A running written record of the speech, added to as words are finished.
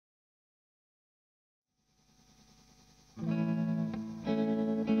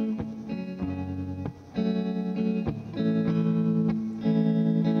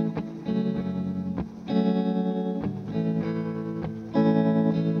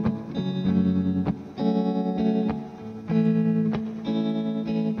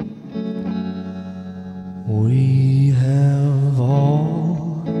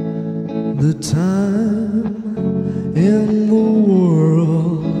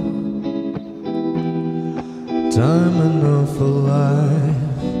Time enough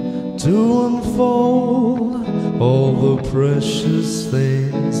alive to unfold all the precious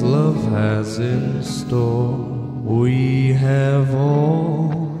things love has in store. We have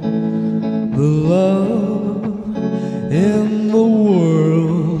all the love in the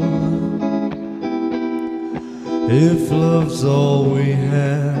world. If love's all we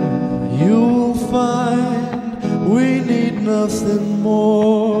have, you'll find we need nothing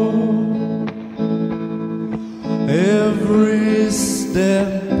more. Every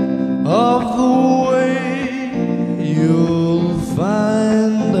step of the way you'll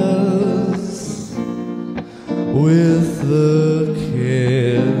find us with the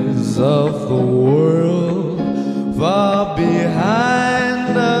cares of the world far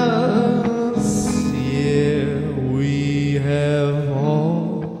behind us. Yeah, we have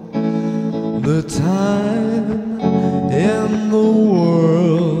all the time in the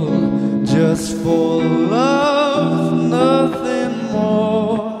world just for love, nothing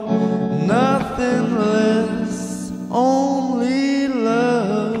more, nothing less, only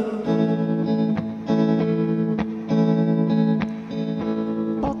love.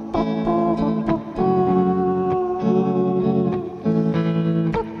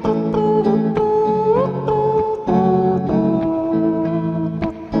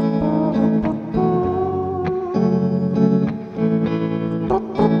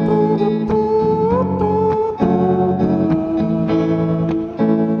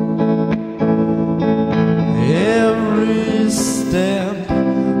 Every step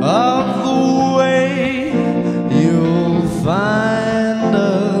of the way you'll find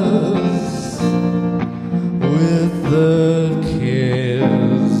us with the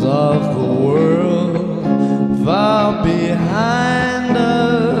cares of the world far behind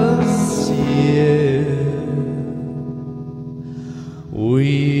us. Yeah,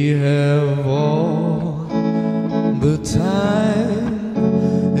 we have all the time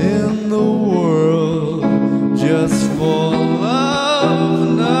in the world just for love,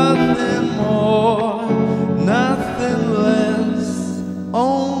 nothing more, nothing less,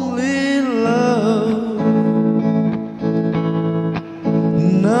 only